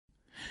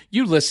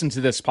You listen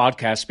to this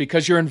podcast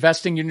because you're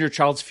investing in your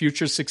child's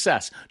future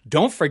success.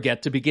 Don't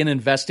forget to begin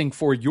investing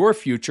for your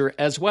future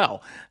as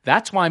well.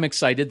 That's why I'm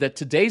excited that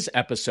today's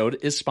episode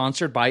is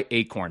sponsored by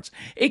Acorns.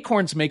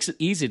 Acorns makes it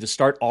easy to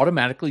start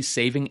automatically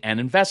saving and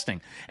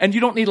investing. And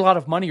you don't need a lot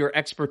of money or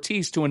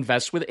expertise to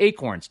invest with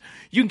Acorns.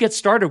 You can get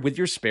started with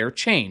your spare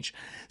change.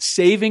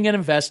 Saving and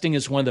investing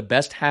is one of the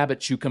best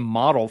habits you can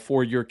model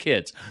for your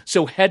kids.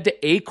 So head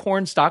to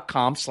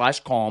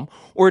acorns.com/calm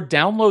or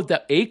download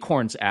the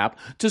Acorns app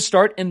to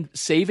start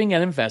saving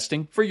and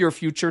investing for your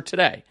future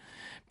today.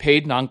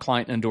 Paid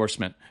non-client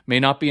endorsement. May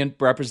not be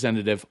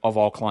representative of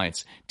all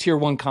clients. Tier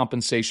 1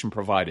 compensation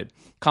provided.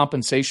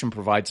 Compensation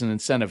provides an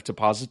incentive to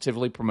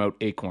positively promote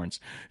Acorns.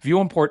 View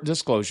important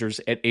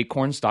disclosures at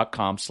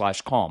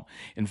acorns.com/calm.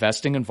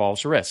 Investing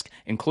involves risk,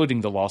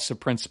 including the loss of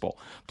principal.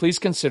 Please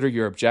consider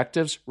your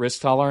objectives,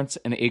 risk tolerance,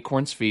 and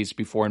Acorns fees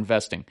before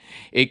investing.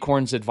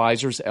 Acorns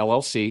Advisors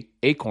LLC,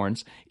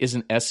 Acorns, is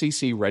an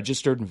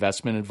SEC-registered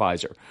investment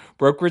advisor.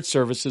 Brokerage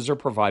services are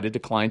provided to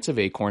clients of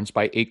Acorns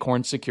by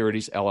Acorns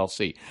Securities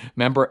LLC.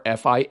 Member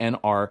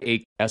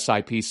FINRA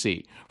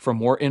SIPC. For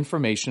more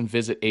information,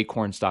 visit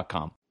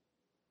acorns.com.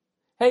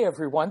 Hey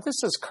everyone,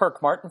 this is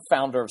Kirk Martin,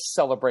 founder of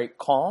Celebrate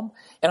Calm,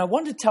 and I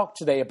wanted to talk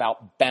today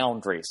about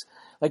boundaries.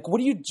 Like, what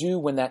do you do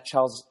when that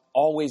child's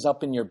always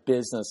up in your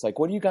business? Like,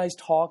 what are you guys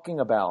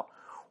talking about?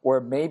 Or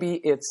maybe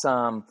it's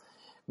a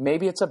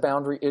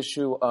boundary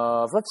issue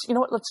of, let's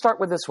start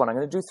with this one. I'm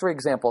going to do 3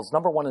 examples.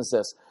 Number 1 is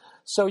this.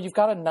 So you've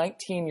got a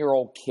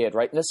 19-year-old kid,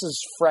 right? And this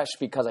is fresh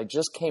because I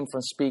just came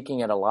from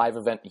speaking at a live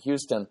event in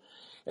Houston.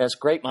 And this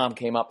great mom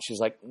came up. She's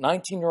like,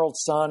 19-year-old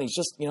son, he's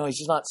just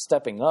not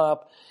stepping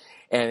up.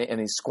 And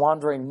he's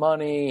squandering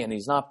money, and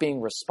he's not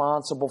being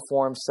responsible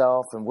for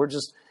himself. And we're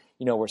just,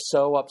 we're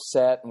so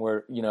upset. And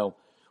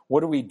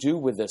what do we do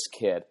with this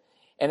kid?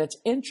 And it's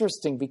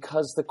interesting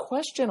because the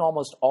question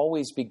almost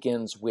always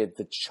begins with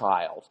the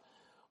child,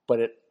 but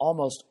it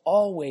almost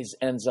always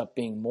ends up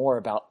being more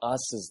about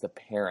us as the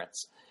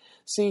parents.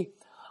 See,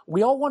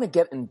 we all want to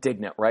get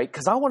indignant, right?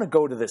 Because I want to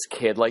go to this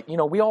kid. Like,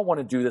 we all want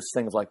to do this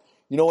thing of like,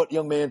 you know what,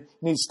 young man, you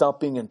need to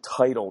stop being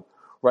entitled.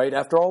 Right?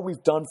 After all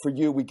we've done for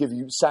you, we give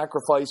you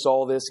sacrifice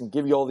all this and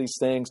give you all these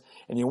things,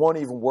 and you won't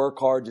even work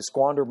hard. You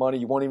squander money.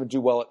 You won't even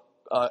do well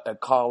at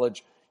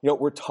college.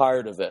 We're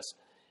tired of this.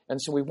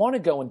 And so we want to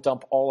go and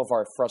dump all of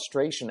our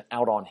frustration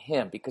out on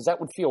him because that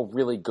would feel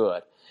really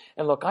good.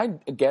 And look, I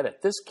get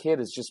it. This kid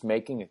is just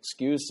making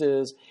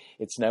excuses.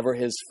 It's never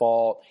his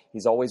fault.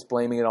 He's always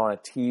blaming it on a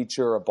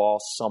teacher, a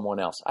boss, someone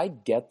else. I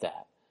get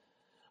that.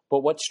 But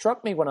what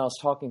struck me when I was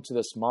talking to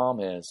this mom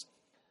is,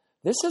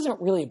 this isn't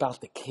really about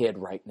the kid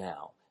right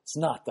now. It's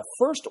not. The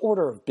first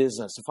order of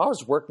business, if I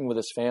was working with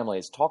this family,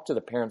 is talk to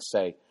the parents,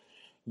 say,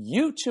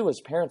 you too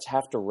as parents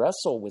have to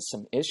wrestle with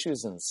some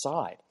issues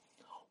inside.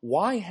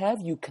 Why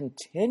have you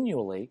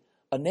continually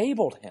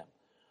enabled him?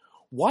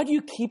 Why do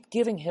you keep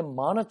giving him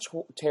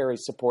monetary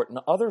support and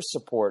other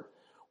support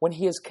when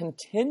he has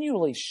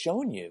continually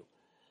shown you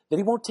that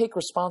he won't take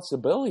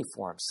responsibility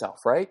for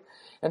himself, right?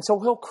 And so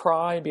he'll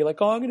cry and be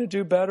like, I'm going to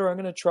do better. I'm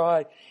going to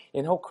try.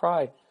 And he'll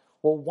cry.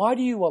 Well, why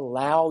do you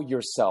allow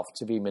yourself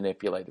to be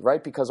manipulated,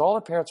 right? Because all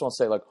the parents will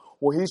say like,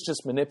 well, he's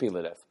just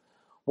manipulative.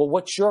 Well,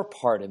 what's your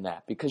part in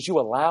that? Because you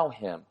allow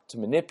him to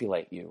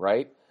manipulate you,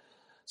 right?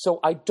 So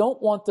I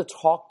don't want the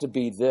talk to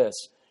be this.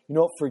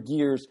 For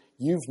years,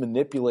 you've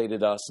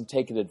manipulated us and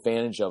taken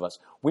advantage of us.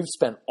 We've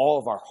spent all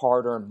of our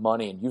hard-earned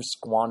money and you've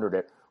squandered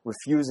it,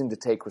 refusing to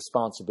take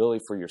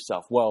responsibility for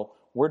yourself. Well,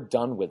 we're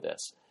done with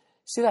this.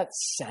 See, that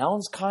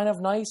sounds kind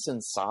of nice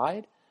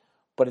inside,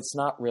 but it's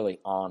not really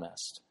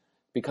honest.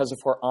 Because if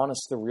we're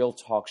honest, the real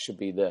talk should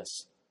be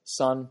this.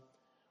 Son,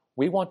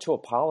 we want to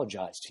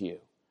apologize to you.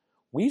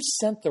 We've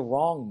sent the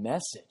wrong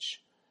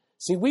message.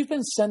 See, we've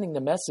been sending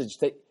the message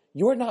that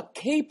you're not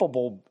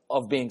capable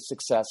of being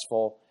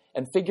successful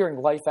and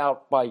figuring life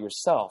out by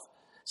yourself.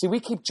 See,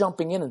 we keep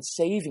jumping in and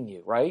saving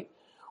you, right?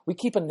 We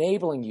keep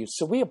enabling you.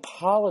 So we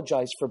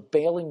apologize for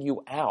bailing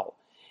you out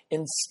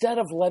instead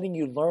of letting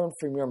you learn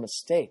from your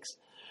mistakes.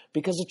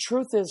 Because the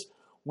truth is,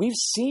 we've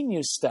seen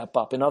you step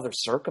up in other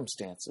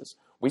circumstances.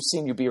 We've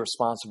seen you be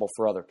responsible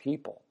for other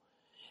people.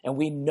 And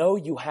we know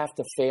you have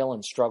to fail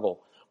and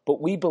struggle,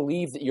 but we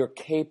believe that you're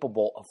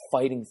capable of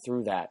fighting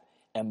through that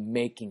and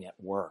making it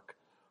work,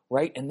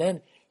 right? And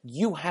then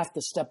you have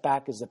to step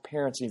back as a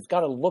parent. So you've got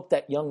to look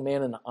that young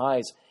man in the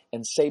eyes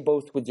and say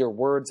both with your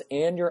words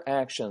and your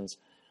actions,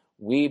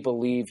 we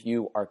believe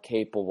you are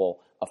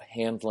capable of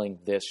handling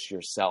this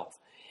yourself.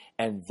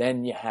 And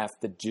then you have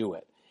to do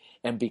it.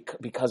 And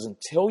because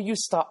until you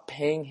stop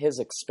paying his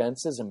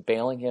expenses and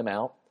bailing him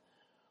out,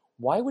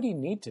 why would he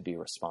need to be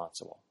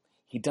responsible?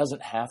 He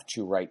doesn't have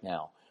to right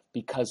now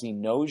because he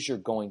knows you're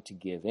going to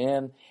give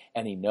in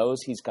and he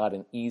knows he's got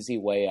an easy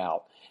way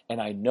out. And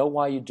I know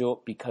why you do it,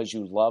 because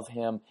you love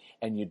him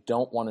and you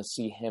don't want to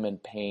see him in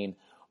pain.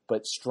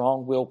 But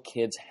strong-willed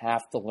kids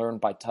have to learn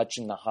by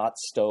touching the hot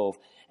stove,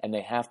 and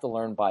they have to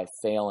learn by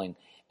failing.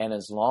 And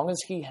as long as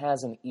he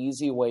has an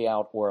easy way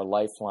out or a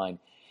lifeline,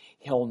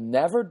 he'll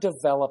never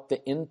develop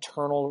the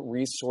internal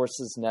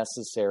resources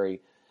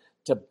necessary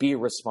to be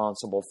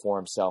responsible for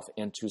himself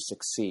and to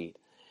succeed.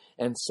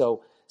 And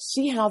so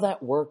see how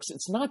that works.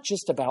 It's not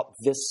just about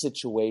this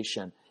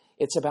situation.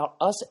 It's about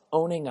us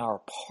owning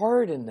our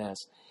part in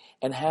this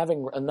and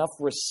having enough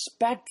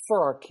respect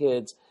for our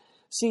kids.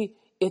 See,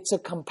 it's a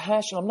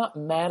compassion. I'm not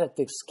mad at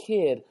this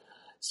kid.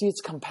 See,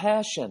 it's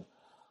compassion.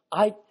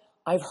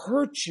 I've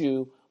hurt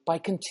you by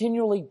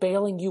continually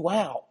bailing you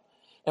out.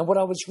 And what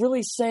I was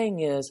really saying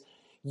is,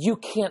 you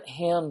can't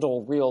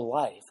handle real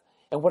life.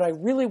 And what I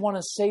really want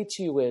to say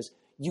to you is,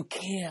 you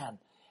can.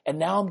 And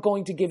now I'm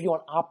going to give you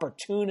an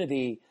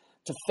opportunity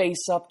to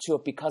face up to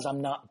it because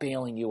I'm not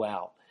bailing you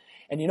out.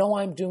 And you know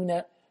why I'm doing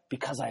that?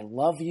 Because I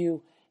love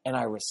you and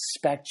I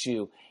respect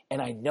you.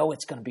 And I know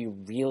it's going to be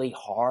really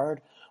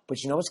hard.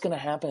 But you know what's going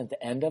to happen at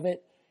the end of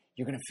it?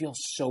 You're going to feel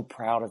so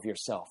proud of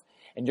yourself.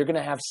 And you're going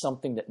to have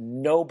something that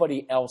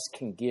nobody else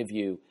can give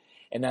you.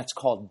 And that's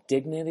called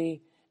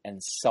dignity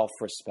and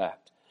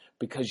self-respect.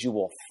 Because you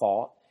will have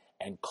fought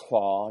and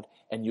clawed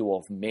and you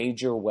will have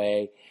made your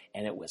way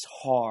and it was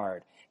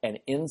hard. And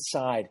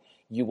inside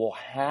you will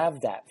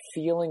have that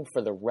feeling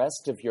for the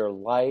rest of your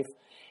life,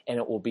 and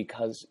it will be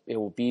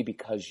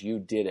because you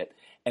did it.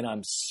 And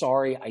I'm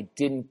sorry I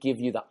didn't give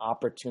you the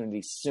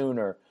opportunity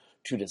sooner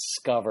to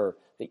discover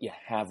that you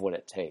have what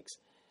it takes.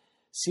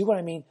 See what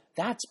I mean?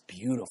 That's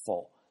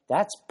beautiful.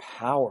 That's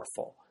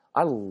powerful.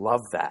 I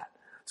love that.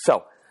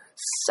 So,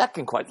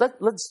 second question.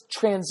 Let's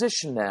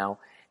transition now.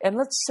 And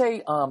let's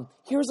say,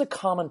 here's a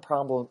common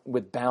problem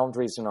with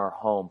boundaries in our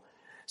home.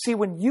 See,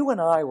 when you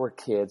and I were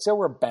kids, there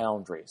were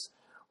boundaries,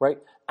 right?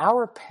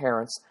 Our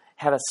parents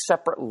had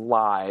separate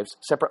lives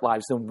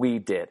than we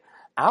did.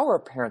 Our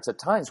parents at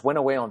times went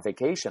away on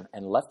vacation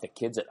and left the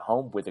kids at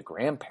home with the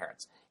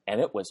grandparents,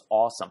 and it was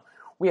awesome.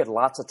 We had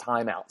lots of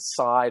time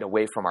outside,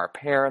 away from our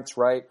parents,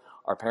 right?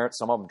 Our parents,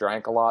 some of them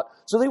drank a lot,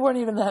 so they weren't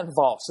even that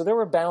involved. So there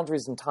were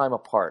boundaries and time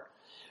apart.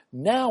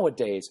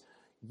 Nowadays,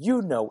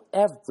 you know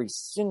every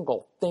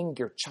single thing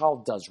your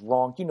child does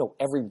wrong. You know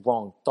every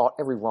wrong thought,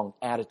 every wrong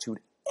attitude,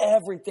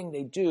 everything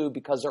they do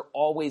because they're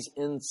always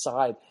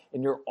inside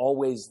and you're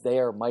always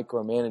there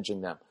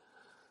micromanaging them.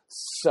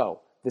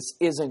 So this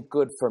isn't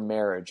good for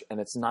marriage, and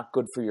it's not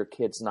good for your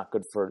kids, not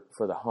good for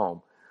the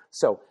home.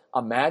 So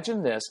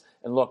imagine this,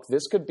 and look,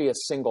 this could be a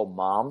single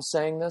mom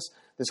saying this.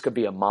 This could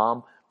be a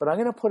mom, but I'm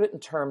going to put it in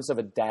terms of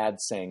a dad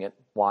saying it.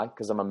 Why?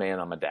 Because I'm a man,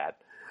 I'm a dad.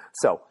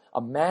 So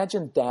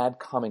imagine dad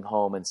coming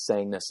home and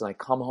saying this, and I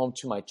come home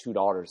to my two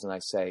daughters and I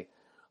say,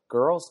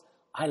 girls,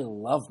 I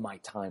love my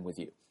time with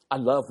you.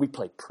 We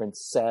play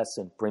princess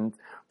and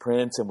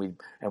prince, and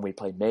we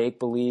play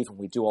make-believe, and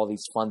we do all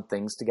these fun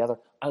things together.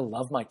 I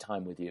love my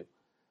time with you,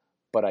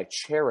 but I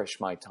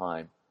cherish my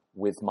time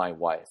with my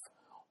wife.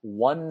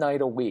 One night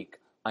a week,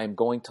 I'm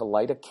going to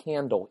light a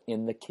candle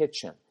in the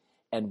kitchen,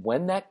 and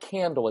when that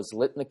candle is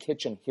lit in the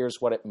kitchen, here's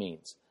what it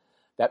means.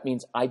 That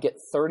means I get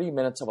 30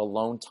 minutes of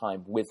alone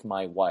time with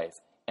my wife,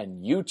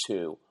 and you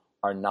two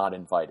are not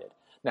invited.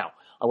 Now,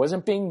 I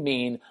wasn't being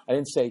mean. I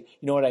didn't say,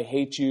 you know what, I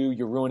hate you,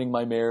 you're ruining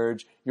my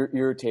marriage, you're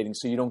irritating,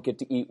 so you don't get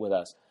to eat with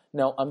us.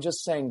 No, I'm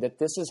just saying that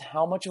this is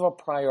how much of a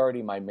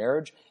priority my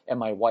marriage and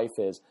my wife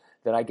is,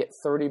 that I get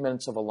 30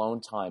 minutes of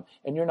alone time,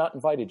 and you're not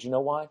invited. You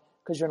know why?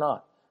 Because you're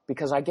not.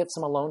 Because I get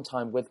some alone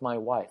time with my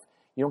wife.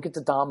 You don't get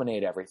to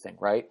dominate everything,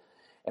 right?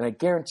 And I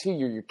guarantee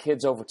you, your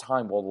kids over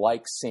time will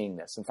like seeing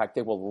this. In fact,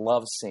 they will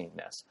love seeing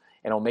this.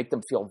 And it'll make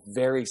them feel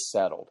very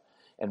settled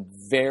and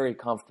very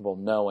comfortable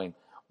knowing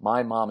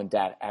my mom and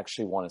dad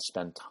actually want to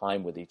spend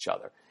time with each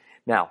other.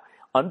 Now,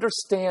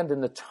 understand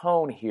in the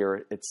tone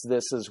here, it's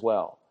this as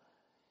well.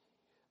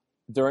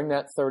 During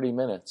that 30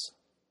 minutes,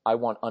 I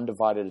want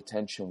undivided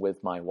attention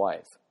with my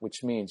wife,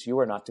 which means you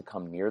are not to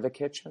come near the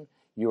kitchen.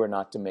 You are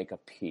not to make a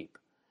peep.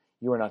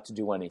 You are not to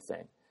do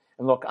anything.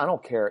 And look, I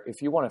don't care.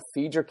 If you want to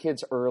feed your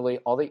kids early,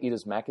 all they eat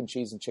is mac and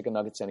cheese and chicken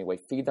nuggets anyway.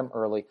 Feed them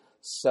early.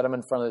 Set them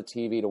in front of the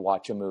TV to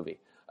watch a movie.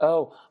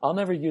 Oh, I'll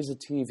never use a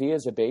TV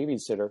as a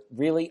babysitter.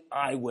 Really?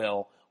 I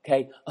will.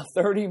 Okay?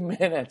 30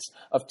 minutes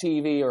of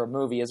TV or a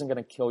movie isn't going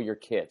to kill your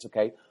kids.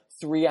 Okay?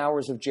 3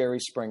 hours of Jerry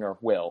Springer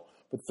will.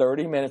 But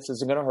 30 minutes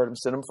isn't going to hurt them.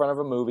 Sit in front of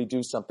a movie,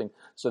 do something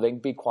so they can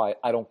be quiet.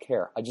 I don't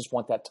care. I just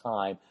want that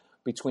time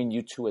between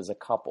you two as a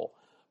couple.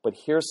 But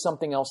here's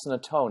something else in the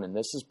tone, and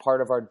this is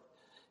part of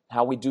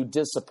how we do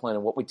discipline,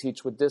 and what we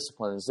teach with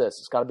discipline is this.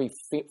 It's got to be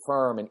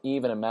firm and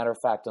even and matter of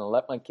fact, and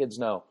let my kids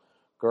know,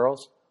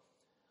 girls,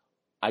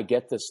 I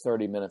get this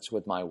 30 minutes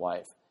with my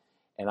wife,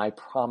 and I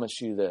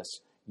promise you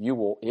this, you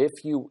will, if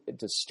you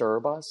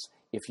disturb us,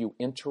 if you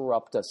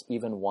interrupt us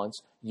even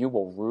once, you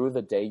will rue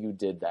the day you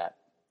did that.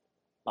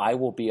 I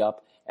will be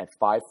up at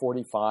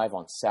 5:45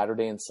 on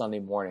Saturday and Sunday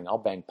morning. I'll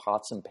bang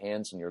pots and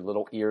pans in your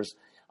little ears.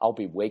 I'll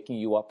be waking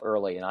you up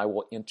early, and I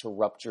will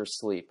interrupt your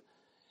sleep.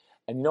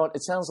 And you know what?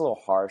 It sounds a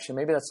little harsh, and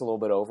maybe that's a little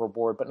bit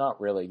overboard, but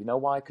not really. You know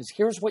why? Because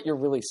here's what you're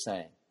really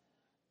saying.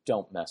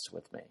 Don't mess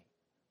with me,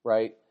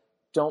 right?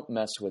 Don't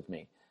mess with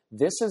me.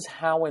 This is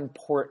how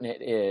important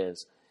it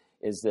is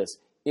this.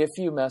 If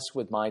you mess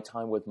with my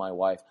time with my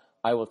wife,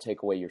 I will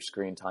take away your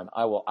screen time.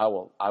 I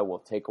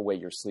will take away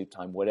your sleep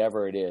time,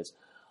 whatever it is.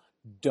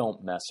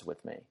 Don't mess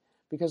with me.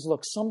 Because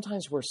look,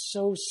 sometimes we're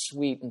so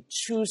sweet and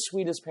too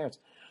sweet as parents.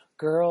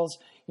 Girls,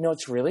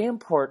 it's really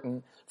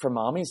important for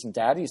mommies and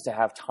daddies to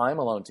have time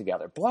alone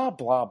together. Blah,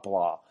 blah,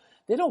 blah.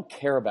 They don't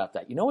care about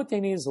that. You know what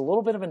they need is a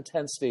little bit of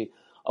intensity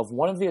of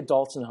one of the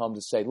adults in the home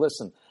to say,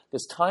 listen,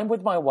 this time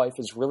with my wife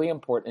is really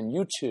important, and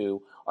you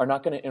two are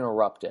not going to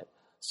interrupt it.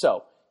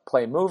 So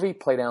play a movie,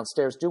 play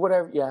downstairs, do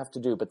whatever you have to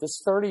do. But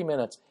this 30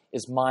 minutes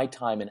is my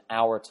time and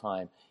our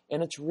time,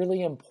 and it's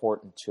really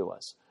important to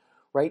us,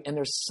 right? And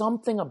there's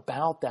something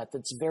about that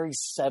that's very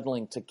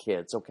settling to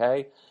kids,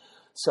 okay?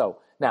 So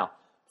now,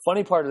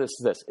 funny part of this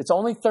is this. It's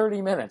only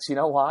 30 minutes. You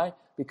know why?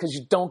 Because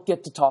you don't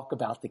get to talk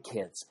about the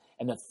kids.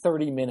 And the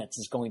 30 minutes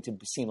is going to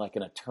seem like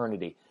an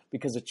eternity.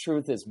 Because the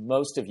truth is,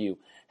 most of you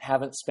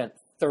haven't spent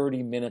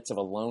 30 minutes of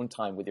alone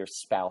time with your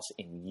spouse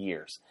in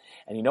years.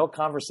 And you know what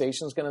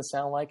conversation is going to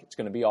sound like? It's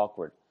going to be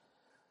awkward.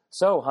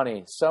 So,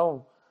 honey,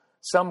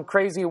 some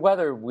crazy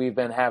weather we've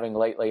been having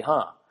lately,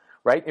 huh?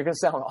 Right? You're going to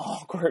sound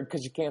awkward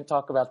because you can't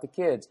talk about the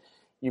kids.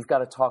 You've got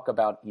to talk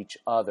about each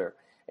other.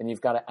 And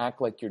you've got to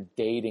act like you're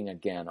dating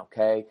again,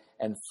 okay?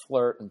 And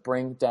flirt and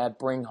bring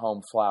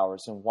home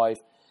flowers, and wife,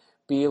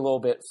 be a little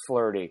bit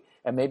flirty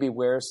and maybe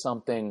wear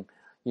something,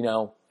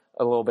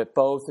 a little bit.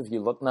 Both of you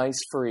look nice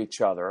for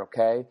each other,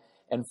 okay?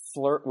 And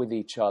flirt with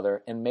each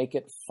other and make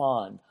it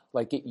fun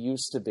like it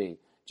used to be.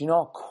 Do you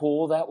know how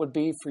cool that would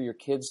be for your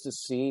kids to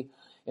see?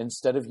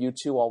 Instead of you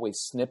two always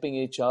snipping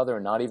each other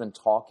and not even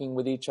talking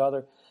with each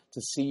other,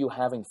 to see you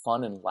having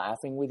fun and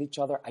laughing with each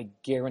other, I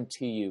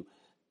guarantee you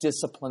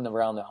discipline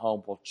around the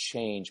home will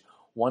change.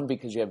 One,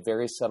 because you have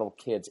very settled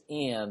kids,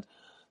 and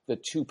the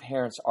two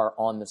parents are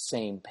on the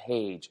same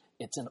page.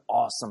 It's an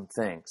awesome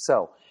thing.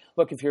 So,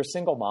 look, if you're a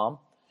single mom,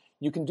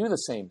 you can do the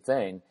same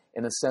thing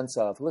in the sense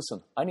of,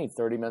 listen, I need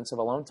 30 minutes of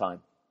alone time.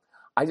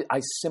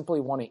 I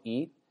simply want to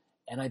eat,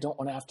 and I don't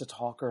want to have to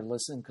talk or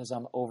listen because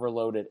I'm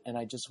overloaded, and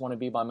I just want to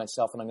be by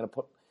myself, and I'm going to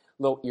put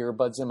little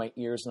earbuds in my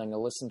ears, and I'm going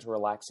to listen to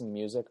relaxing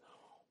music.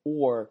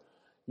 Or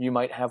you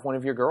might have one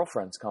of your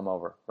girlfriends come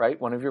over, right?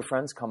 One of your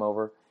friends come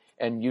over,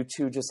 and you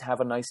two just have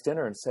a nice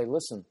dinner and say,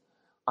 listen,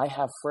 I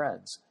have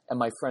friends, and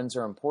my friends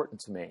are important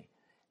to me,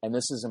 and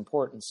this is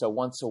important. So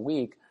once a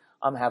week,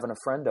 I'm having a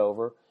friend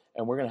over,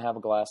 and we're going to have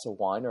a glass of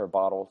wine or a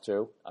bottle or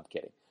two. I'm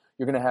kidding.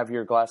 You're going to have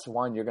your glass of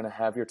wine. You're going to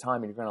have your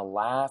time, and you're going to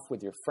laugh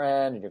with your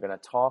friend, and you're going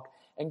to talk.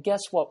 And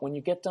guess what? When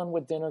you get done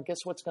with dinner, guess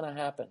what's going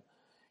to happen?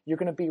 You're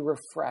going to be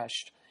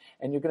refreshed,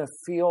 and you're going to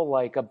feel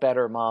like a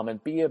better mom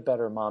and be a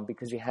better mom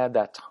because you had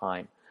that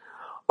time.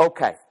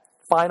 Okay,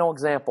 final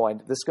example.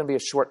 This is going to be a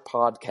short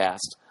podcast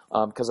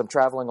because I'm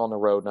traveling on the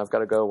road, and I've got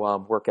to go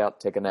work out,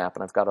 take a nap,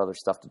 and I've got other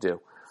stuff to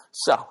do.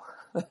 So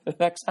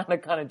that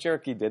sounded kind of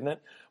jerky, didn't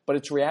it? But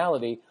it's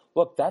reality.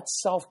 Look,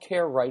 that's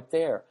self-care right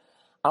there.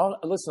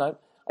 Listen,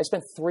 I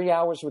spent 3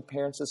 hours with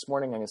parents this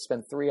morning. I'm going to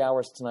spend 3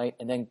 hours tonight.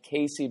 And then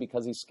Casey,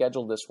 because he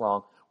scheduled this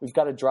wrong, we've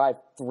got to drive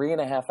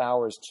 3.5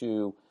 hours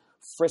to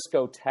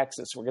Frisco,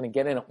 Texas. We're going to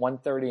get in at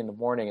 1:30 in the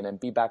morning and then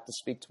be back to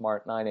speak tomorrow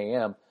at 9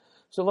 a.m.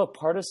 So look,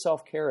 part of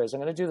self-care is I'm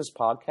going to do this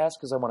podcast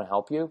because I want to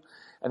help you.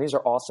 And these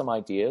are awesome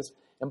ideas.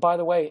 And by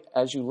the way,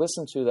 as you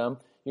listen to them,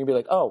 you'll be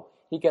like, oh,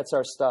 he gets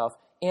our stuff.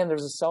 And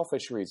there's a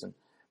selfish reason.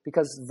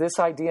 Because this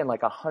idea and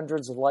like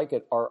hundreds like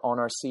it are on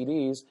our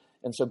CDs.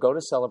 And so go to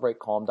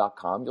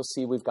CelebrateCalm.com. You'll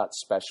see we've got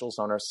specials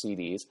on our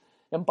CDs.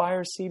 And buy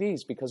our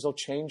CDs because they'll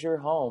change your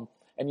home.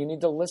 And you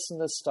need to listen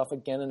to this stuff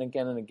again and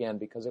again and again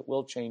because it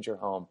will change your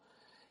home.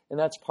 And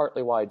that's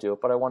partly why I do it,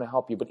 but I want to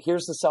help you. But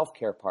here's the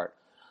self-care part.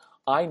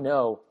 I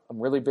know I'm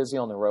really busy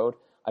on the road.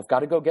 I've got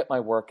to go get my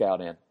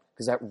workout in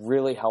because that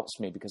really helps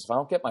me. Because if I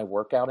don't get my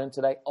workout in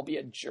today, I'll be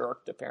a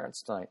jerk to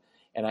parents tonight.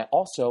 And I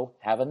also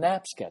have a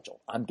nap schedule.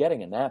 I'm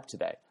getting a nap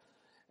today.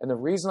 And the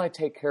reason I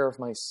take care of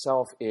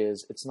myself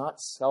is it's not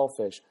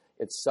selfish,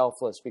 it's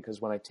selfless. Because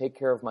when I take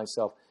care of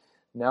myself,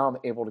 now I'm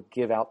able to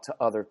give out to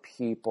other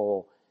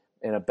people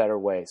in a better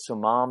way. So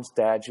moms,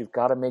 dads, you've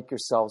got to make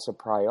yourselves a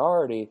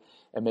priority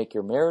and make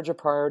your marriage a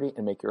priority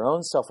and make your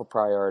own self a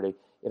priority.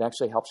 It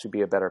actually helps you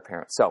be a better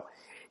parent. So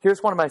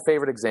here's one of my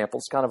favorite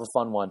examples, kind of a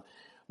fun one.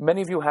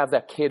 Many of you have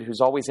that kid who's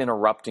always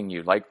interrupting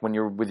you, like when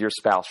you're with your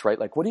spouse, right?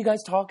 Like, what are you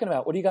guys talking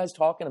about? What are you guys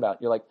talking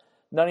about? You're like,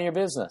 none of your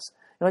business.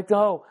 You're like,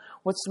 no,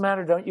 what's the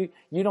matter?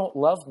 You don't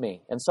love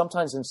me. And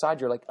sometimes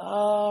inside you're like,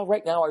 oh,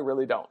 right now I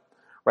really don't,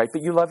 right?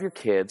 But you love your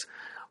kids,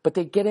 but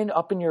they get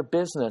up in your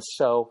business.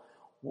 So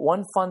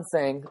one fun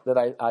thing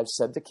that I've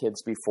said to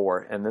kids before,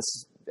 and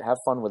have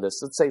fun with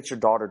this. Let's say it's your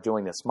daughter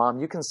doing this. Mom,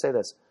 you can say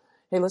this.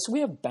 Hey, listen, we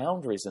have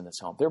boundaries in this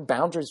home. There are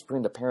boundaries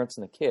between the parents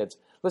and the kids.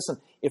 Listen,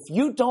 if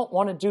you don't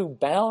want to do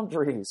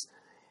boundaries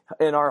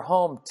in our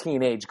home,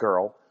 teenage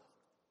girl,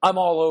 I'm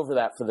all over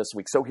that for this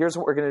week. So here's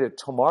what we're going to do.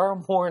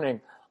 Tomorrow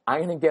morning,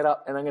 I'm going to get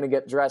up and I'm going to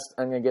get dressed.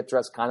 I'm going to get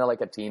dressed kind of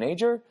like a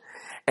teenager.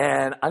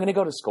 And I'm going to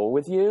go to school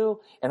with you.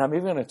 And I'm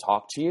even going to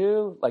talk to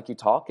you like you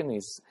talk in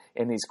these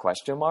in these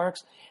question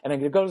marks. And I'm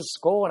going to go to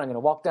school and I'm going to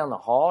walk down the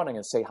hall and I'm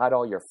going to say hi to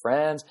all your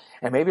friends.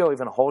 And maybe I'll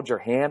even hold your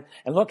hand.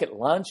 And look, at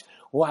lunch,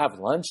 we'll have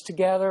lunch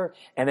together.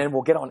 And then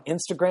we'll get on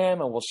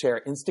Instagram and we'll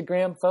share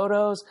Instagram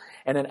photos.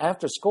 And then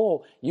after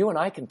school, you and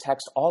I can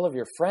text all of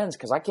your friends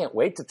because I can't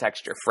wait to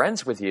text your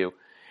friends with you.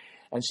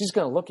 And she's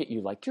going to look at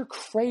you like, you're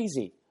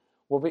crazy.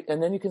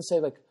 And then you can say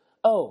like,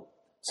 oh,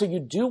 so you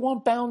do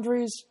want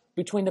boundaries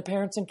between the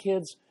parents and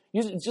kids?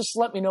 You just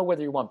let me know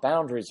whether you want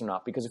boundaries or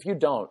not, because if you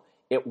don't,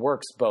 it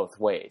works both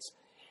ways.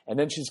 And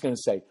then she's going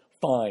to say,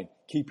 fine,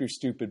 keep your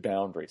stupid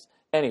boundaries.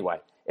 Anyway,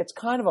 it's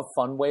kind of a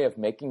fun way of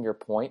making your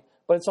point,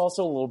 but it's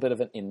also a little bit of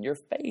an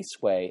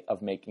in-your-face way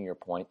of making your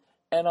point.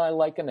 And I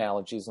like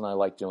analogies, and I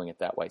like doing it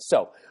that way.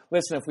 So,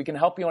 listen, if we can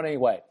help you in any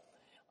way,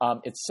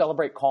 it's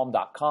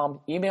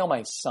celebratecalm.com. Email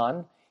my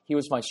son. He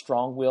was my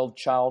strong-willed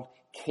child,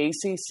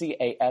 Casey,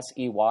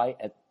 C-A-S-E-Y,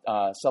 at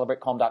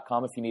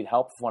celebratecalm.com if you need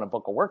help, if you want to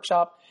book a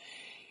workshop.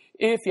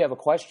 If you have a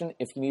question,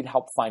 if you need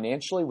help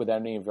financially with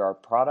any of our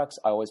products,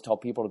 I always tell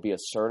people to be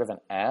assertive and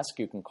ask.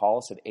 You can call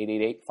us at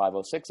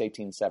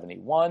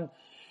 888-506-1871.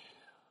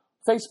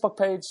 Facebook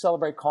page,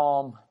 Celebrate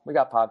Calm. We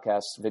got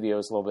podcasts,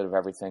 videos, a little bit of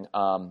everything.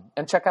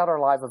 And check out our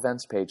live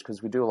events page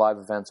because we do live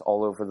events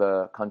all over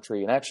the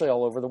country and actually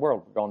all over the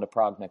world. We're going to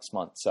Prague next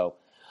month. So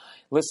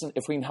listen,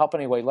 if we can help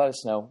anyway, let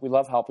us know. We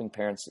love helping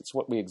parents. It's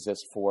what we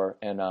exist for.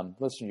 And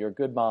listen, you're a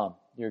good mom.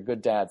 You're a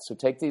good dad. So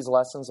take these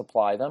lessons,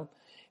 apply them.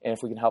 And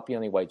if we can help you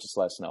anyway, just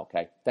let us know,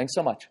 okay? Thanks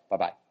so much.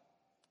 Bye-bye.